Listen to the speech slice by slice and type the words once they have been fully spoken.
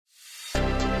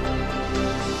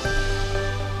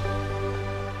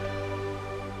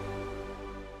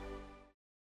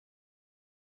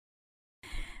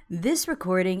This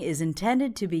recording is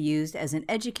intended to be used as an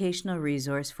educational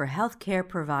resource for healthcare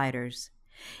providers.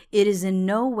 It is in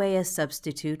no way a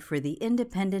substitute for the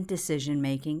independent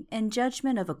decision-making and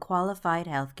judgment of a qualified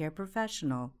healthcare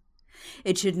professional.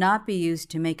 It should not be used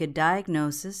to make a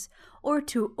diagnosis or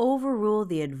to overrule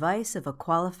the advice of a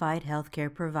qualified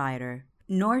healthcare provider,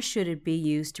 nor should it be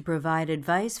used to provide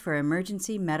advice for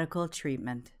emergency medical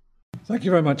treatment. Thank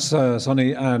you very much,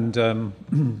 Sonny, and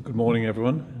good morning,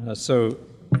 everyone. So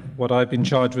what I've been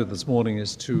charged with this morning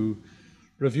is to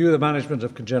review the management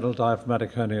of congenital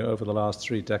diaphragmatic hernia over the last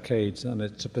 3 decades, and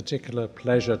it's a particular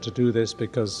pleasure to do this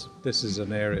because this is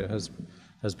an area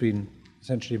has been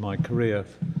essentially my career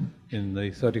in the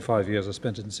 35 years I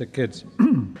spent in sick kids.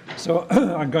 So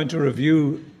I'm going to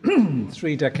review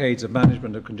 3 decades of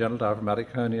management of congenital diaphragmatic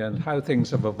hernia and how things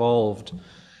have evolved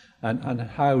and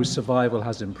how survival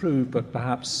has improved, but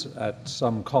perhaps at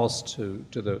some cost to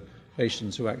the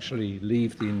patients who actually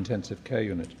leave the intensive care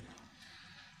unit.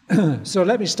 So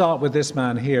let me start with this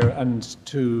man here, and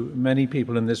to many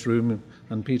people in this room,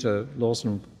 and Peter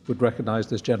Lawson would recognize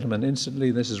this gentleman instantly.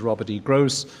 This is Robert E.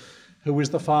 Gross, who was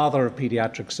the father of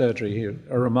pediatric surgery here,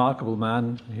 a remarkable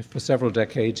man. For several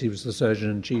decades, he was the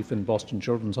surgeon-in-chief in Boston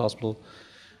Children's Hospital,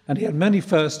 and he had many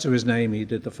firsts to his name. He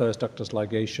did the first ductus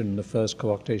ligation, the first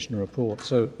coarctation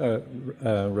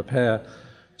repair.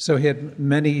 So he had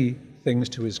many things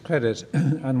to his credit,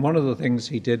 and one of the things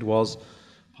he did was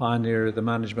pioneer the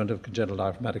management of congenital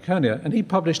diaphragmatic hernia, and he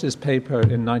published this paper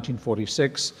in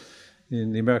 1946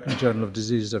 in the American Journal of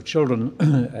Diseases of Children,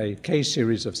 a case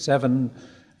series of 7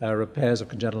 repairs of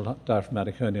congenital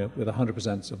diaphragmatic hernia with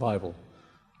 100% survival.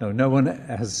 Now, no one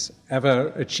has ever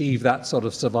achieved that sort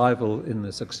of survival in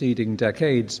the succeeding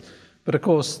decades, but of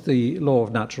course the law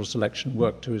of natural selection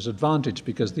worked to his advantage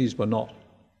because these were not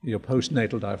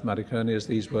postnatal diaphragmatic hernias.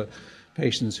 These were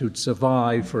patients who'd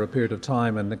survived for a period of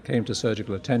time and that came to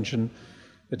surgical attention.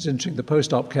 It's interesting, the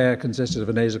post-op care consisted of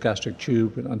a nasogastric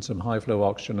tube and some high-flow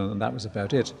oxygen, and that was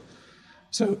about it.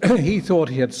 So he thought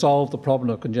he had solved the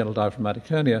problem of congenital diaphragmatic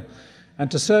hernia,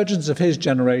 and to surgeons of his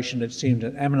generation, it seemed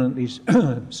an eminently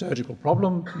surgical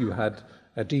problem. You had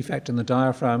a defect in the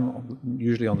diaphragm,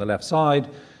 usually on the left side.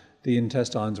 The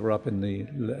intestines were up in the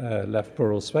left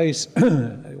pleural space.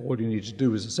 All you need to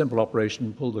do is a simple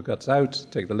operation, pull the guts out,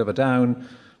 take the liver down,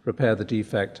 repair the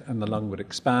defect, and the lung would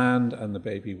expand, and the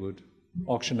baby would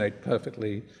oxygenate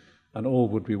perfectly, and all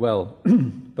would be well.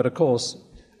 But of course,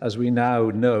 as we now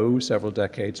know, several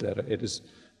decades later, it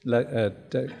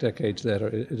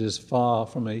is far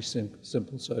from a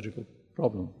simple surgical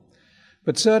problem.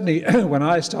 But certainly, when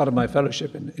I started my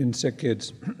fellowship in sick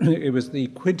kids, it was the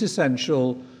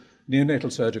quintessential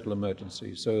neonatal surgical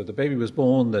emergency. So the baby was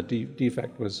born, the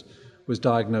defect was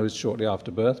diagnosed shortly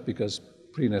after birth because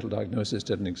prenatal diagnosis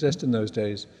didn't exist in those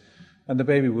days, and the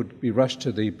baby would be rushed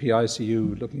to the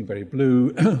PICU looking very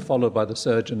blue, followed by the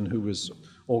surgeon who was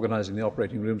organizing the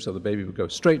operating room, so the baby would go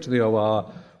straight to the OR,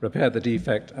 repair the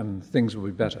defect, and things would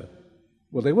be better.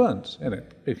 Well, they weren't, and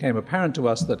it became apparent to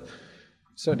us that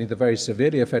certainly the very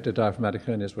severely affected diaphragmatic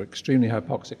hernias were extremely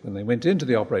hypoxic when they went into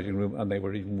the operating room, and they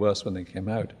were even worse when they came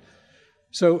out.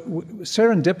 So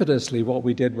serendipitously, what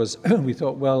we did was we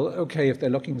thought, well, okay, if they're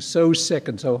looking so sick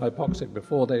and so hypoxic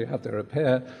before they have their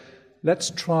repair, let's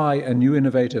try a new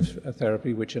innovative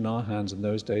therapy, which in our hands in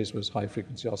those days was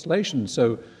high-frequency oscillation.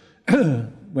 So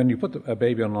when you put a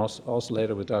baby on an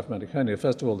oscillator with diaphragmatic hernia,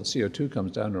 first of all, the CO2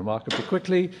 comes down remarkably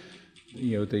quickly.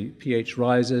 The pH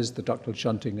rises, the ductal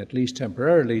shunting, at least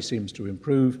temporarily, seems to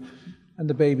improve, and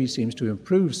the baby seems to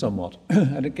improve somewhat.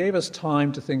 And it gave us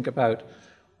time to think about,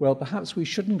 well, perhaps we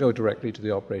shouldn't go directly to the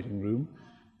operating room.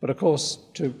 But of course,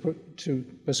 to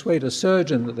persuade a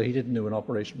surgeon that he didn't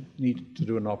need to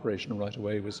do an operation right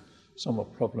away was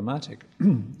somewhat problematic.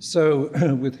 So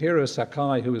with Hiro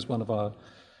Sakai, who was one of our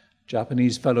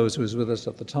Japanese fellows who was with us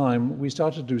at the time, we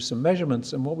started to do some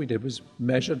measurements, and what we did was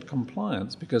measured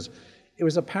compliance, because it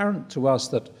was apparent to us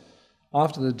that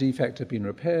after the defect had been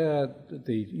repaired,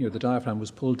 the diaphragm was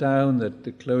pulled down, that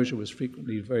the closure was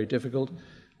frequently very difficult,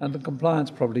 and the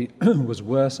compliance probably was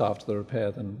worse after the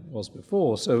repair than was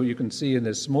before. So you can see in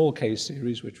this small case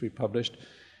series, which we published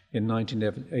in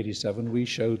 1987, we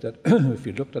showed that if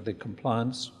you looked at the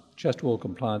compliance, chest wall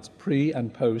compliance pre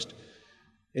and post,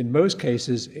 in most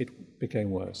cases it became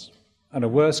worse. And a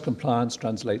worse compliance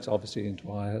translates obviously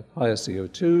into higher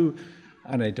CO2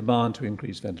 and a demand to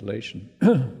increase ventilation.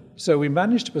 So we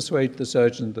managed to persuade the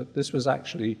surgeon that this was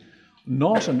actually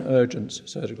not an urgent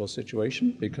surgical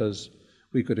situation because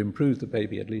we could improve the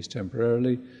baby at least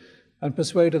temporarily, and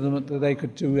persuaded them that they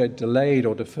could do a delayed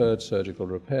or deferred surgical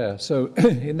repair. So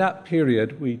in that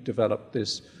period, we developed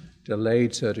this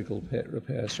delayed surgical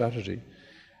repair strategy.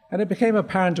 And it became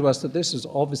apparent to us that this is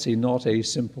obviously not a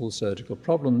simple surgical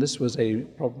problem. This was a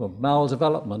problem of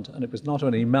maldevelopment, and it was not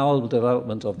only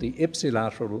maldevelopment of the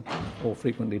ipsilateral, or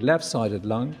frequently left-sided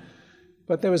lung,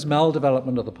 but there was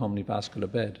maldevelopment of the pulmonary vascular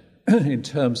bed in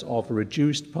terms of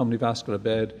reduced pulmonary vascular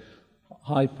bed,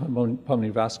 high pulmonary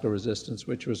vascular resistance,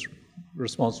 which was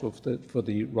responsible for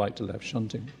the right-to-left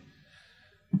shunting.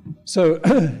 So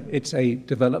it's a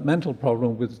developmental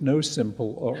problem with no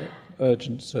simple or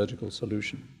urgent surgical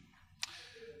solution.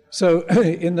 So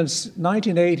in the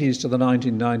 1980s to the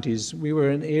 1990s, we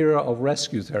were in an era of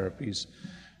rescue therapies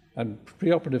and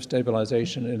preoperative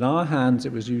stabilization. In our hands,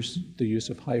 it was the use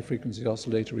of high-frequency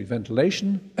oscillatory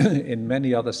ventilation. In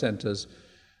many other centers,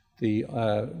 the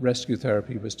rescue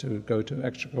therapy was to go to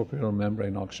extracorporeal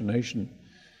membrane oxygenation.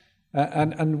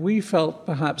 And we felt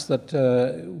perhaps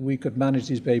that we could manage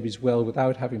these babies well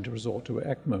without having to resort to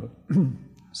ECMO.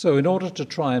 So in order to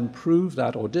try and prove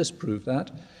that or disprove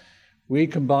that, we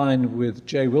combined with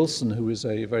Jay Wilson, who is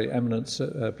a very eminent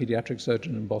pediatric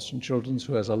surgeon in Boston Children's,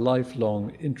 who has a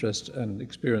lifelong interest and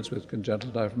experience with congenital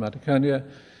diaphragmatic hernia,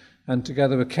 and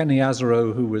together with Kenny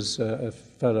Azzaro, who was a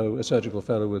surgical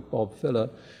fellow with Bob Filler,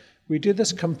 we did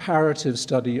this comparative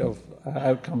study of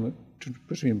outcome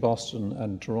between Boston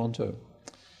and Toronto.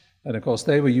 And of course,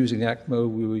 they were using ECMO,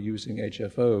 we were using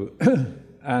HFO.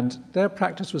 And their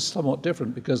practice was somewhat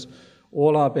different because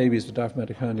all our babies with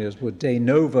diaphragmatic hernias were de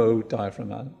novo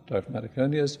diaphragmatic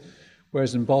hernias,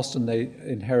 whereas in Boston they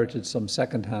inherited some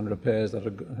second-hand repairs that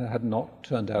had not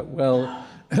turned out well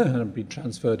and had been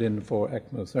transferred in for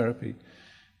ECMO therapy.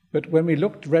 But when we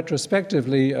looked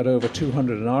retrospectively at over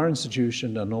 200 in our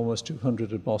institution and almost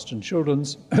 200 at Boston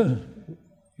Children's,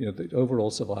 the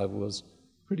overall survival was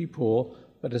pretty poor,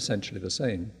 but essentially the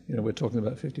same. We're talking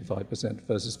about 55%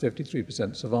 versus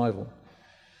 53% survival.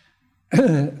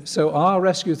 So our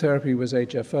rescue therapy was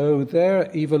HFO.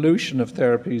 Their evolution of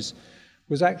therapies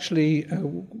was actually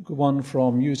one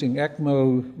from using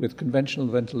ECMO with conventional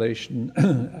ventilation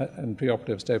and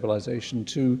preoperative stabilization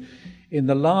to, in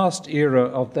the last era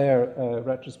of their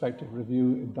retrospective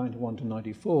review in 91 to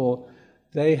 94,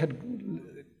 they had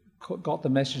got the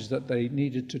message that they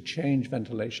needed to change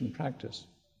ventilation practice,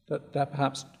 that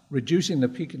perhaps reducing the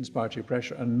peak inspiratory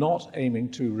pressure and not aiming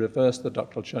to reverse the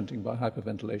ductal shunting by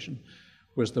hyperventilation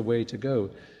was the way to go.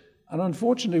 And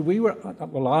unfortunately,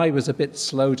 I was a bit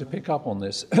slow to pick up on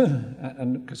this,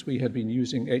 and because we had been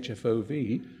using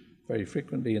HFOV very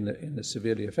frequently in the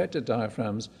severely affected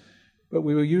diaphragms, but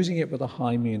we were using it with a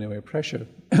high mean airway pressure.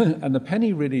 And the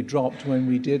penny really dropped when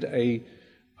we did a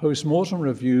post-mortem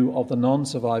review of the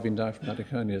non-surviving diaphragmatic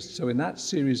hernias. So in that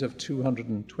series of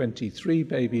 223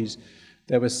 babies,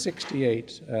 there were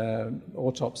 68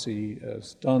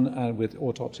 autopsies done with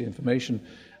autopsy information.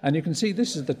 And you can see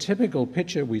this is the typical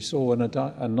picture we saw in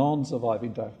a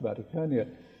non-surviving diaphragmatic hernia.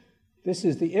 This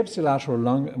is the ipsilateral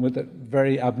lung with a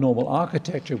very abnormal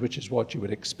architecture, which is what you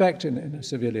would expect in a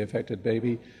severely affected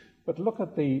baby. But look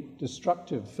at the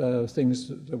destructive things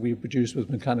that we produce with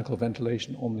mechanical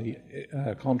ventilation on the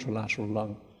contralateral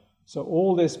lung. So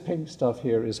all this pink stuff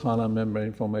here is hyaline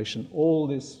membrane formation. All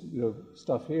this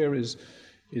stuff here is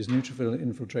neutrophil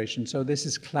infiltration. So this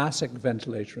is classic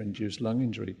ventilator-induced lung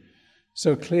injury.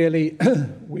 So clearly,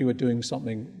 we were doing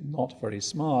something not very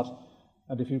smart.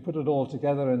 And if you put it all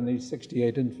together in these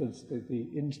 68 infants,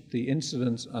 the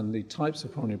incidence and the types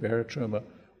of pulmonary barotrauma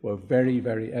were very,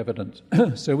 very evident.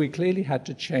 So we clearly had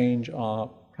to change our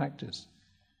practice.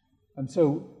 And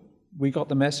so we got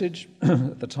the message.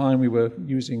 At the time, we were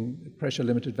using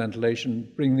pressure-limited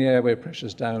ventilation, bring the airway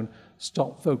pressures down,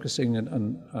 stop focusing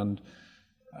and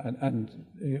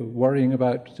worrying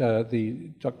about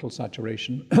the ductal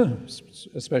saturation,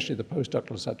 especially the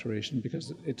post-ductal saturation,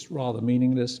 because it's rather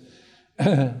meaningless.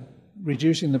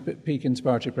 Reducing the peak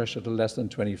inspiratory pressure to less than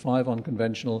 25 on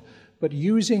conventional, but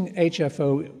using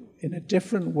HFO in a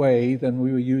different way than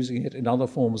we were using it in other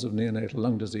forms of neonatal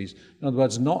lung disease. In other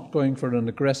words, not going for an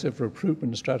aggressive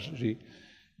recruitment strategy,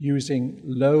 using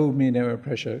low mean airway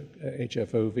pressure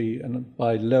HFOV, and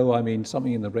by low I mean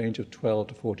something in the range of 12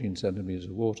 to 14 centimeters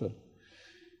of water.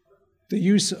 The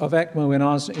use of ECMO in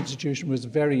our institution was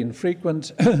very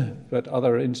infrequent, but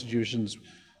other institutions,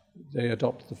 they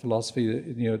adopted the philosophy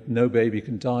that no baby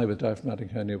can die with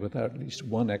diaphragmatic hernia without at least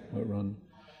one ECMO run.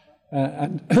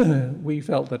 And we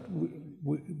felt that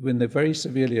when they're very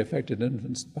severely affected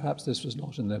infants, perhaps this was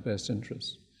not in their best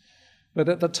interest. But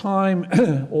at the time,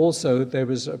 also, there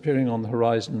was appearing on the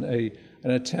horizon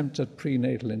an attempt at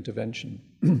prenatal intervention.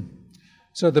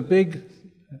 So the big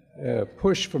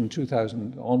push from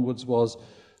 2000 onwards was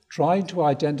trying to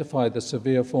identify the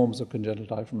severe forms of congenital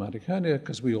diaphragmatic hernia,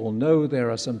 because we all know there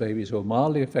are some babies who are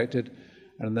mildly affected,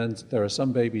 and then there are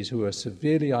some babies who are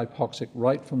severely hypoxic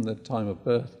right from the time of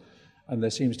birth, and there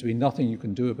seems to be nothing you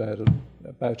can do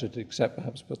about it except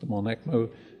perhaps put them on ECMO,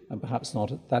 and perhaps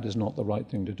that is not the right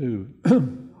thing to do.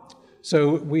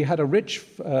 So we had a rich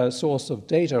source of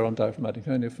data on diaphragmatic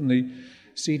hernia from the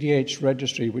CDH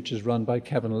registry, which is run by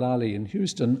Kevin Lally in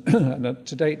Houston. And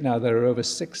to date now, there are over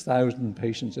 6,000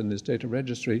 patients in this data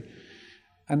registry.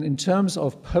 And in terms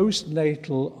of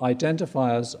postnatal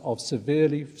identifiers of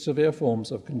severe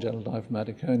forms of congenital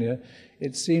diaphragmatic hernia,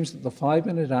 it seems that the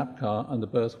 5-minute APGAR and the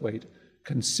birth weight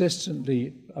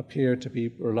consistently appear to be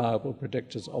reliable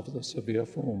predictors of the severe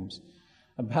forms.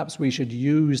 And perhaps we should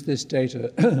use this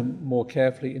data more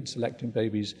carefully in selecting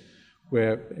babies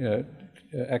where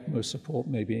ECMO support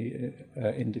may be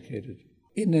indicated.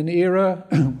 In an era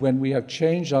when we have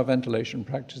changed our ventilation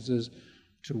practices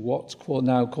to what's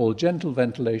now called gentle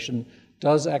ventilation,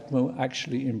 does ECMO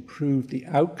actually improve the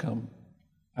outcome?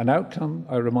 An outcome,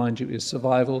 I remind you, is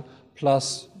survival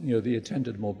plus the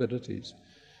attendant morbidities.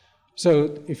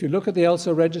 So if you look at the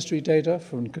ELSA registry data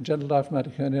from congenital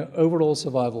diaphragmatic hernia, overall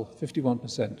survival,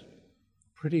 51%.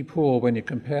 Pretty poor when you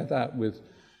compare that with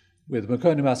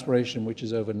meconium aspiration, which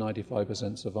is over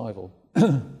 95% survival.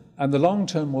 And the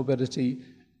long-term morbidity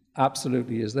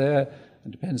absolutely is there,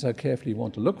 and depends how carefully you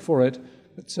want to look for it,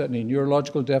 but certainly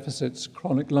neurological deficits,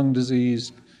 chronic lung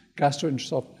disease,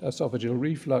 gastroesophageal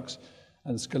reflux,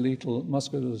 and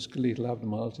musculoskeletal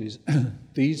abnormalities.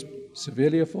 These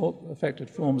severely affected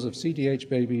forms of CDH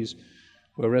babies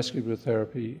who are rescued with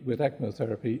therapy, with ECMO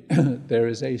therapy, there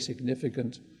is a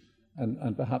significant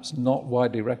and perhaps not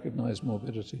widely recognized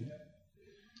morbidity.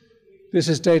 This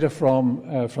is data from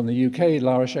the UK.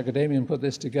 Lara Shekademian put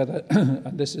this together,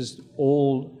 and this is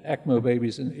all ECMO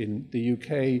babies in the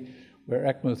UK where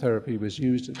ECMO therapy was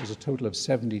used. It was a total of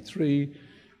 73.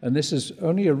 And this is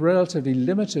only a relatively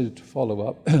limited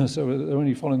follow-up, so we're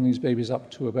only following these babies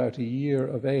up to about a year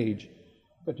of age.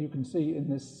 But you can see in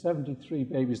this 73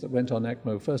 babies that went on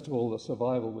ECMO, first of all, the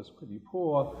survival was pretty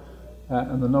poor,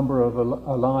 and the number of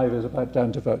alive is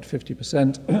down to about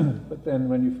 50%. But then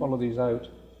when you follow these out,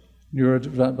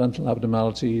 neurodevelopmental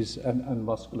abnormalities and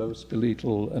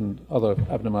musculoskeletal and other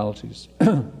abnormalities.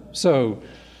 So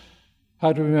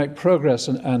how do we make progress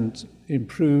and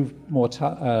improve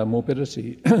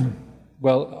morbidity?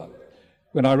 Well,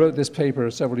 when I wrote this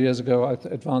paper several years ago, I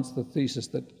advanced the thesis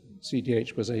that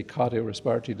CDH was a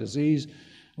cardiorespiratory disease.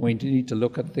 And we need to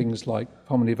look at things like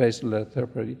pulmonary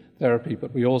vasodilator therapy,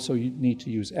 but we also need to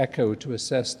use echo to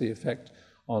assess the effect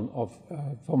of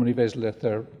pulmonary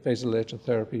vasodilator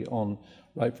therapy on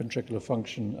right ventricular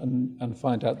function and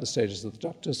find out the status of the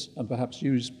ductus and perhaps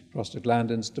use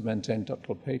prostaglandins to maintain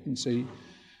ductal patency.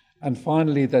 And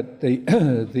finally, that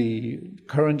the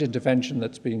current intervention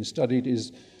that's being studied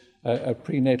is a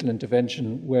prenatal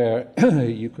intervention where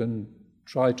you can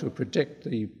try to predict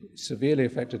the severely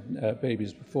affected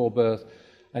babies before birth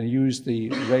and use the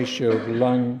ratio of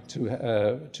lung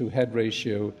to head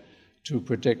ratio to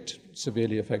predict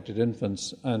severely affected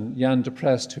infants. And Jan de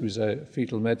Prest, who's a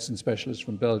fetal medicine specialist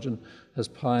from Belgium, has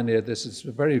pioneered this. It's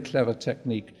a very clever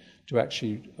technique to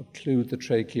actually occlude the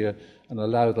trachea and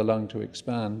allow the lung to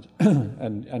expand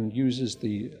and uses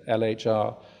the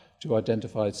LHR to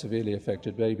identify severely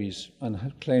affected babies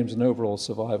and claims an overall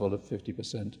survival of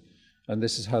 50%. And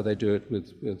this is how they do it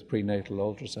with prenatal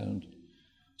ultrasound.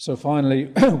 So finally,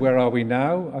 where are we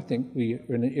now? I think we're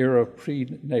in an era of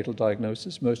prenatal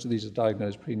diagnosis. Most of these are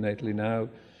diagnosed prenatally now.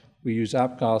 We use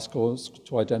APGAR scores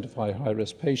to identify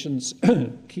high-risk patients,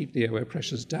 keep the airway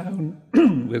pressures down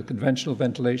with conventional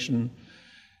ventilation,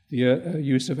 the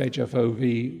use of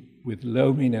HFOV with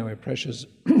low mean airway pressures,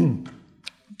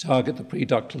 target the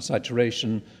preductal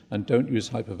saturation, and don't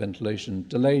use hyperventilation,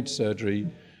 delayed surgery,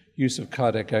 use of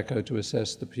cardiac echo to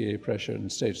assess the PA pressure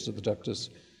and status of the ductus,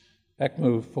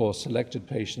 ECMO for selected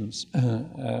patients,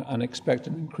 and expect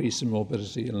an increase in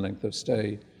morbidity and length of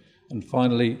stay. And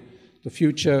finally, the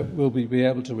future will be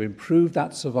able to improve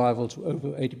that survival to over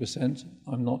 80%.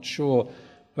 I'm not sure,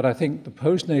 but I think the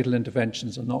postnatal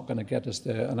interventions are not going to get us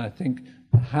there, and I think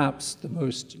perhaps the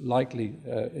most likely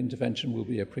intervention will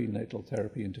be a prenatal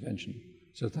therapy intervention.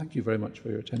 So thank you very much for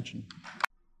your attention.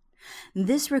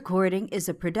 This recording is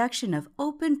a production of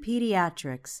Open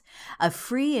Pediatrics, a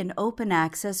free and open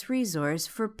access resource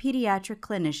for pediatric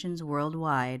clinicians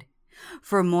worldwide.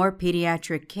 For more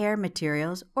pediatric care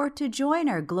materials or to join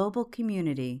our global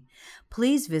community,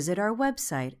 please visit our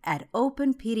website at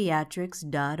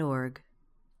openpediatrics.org.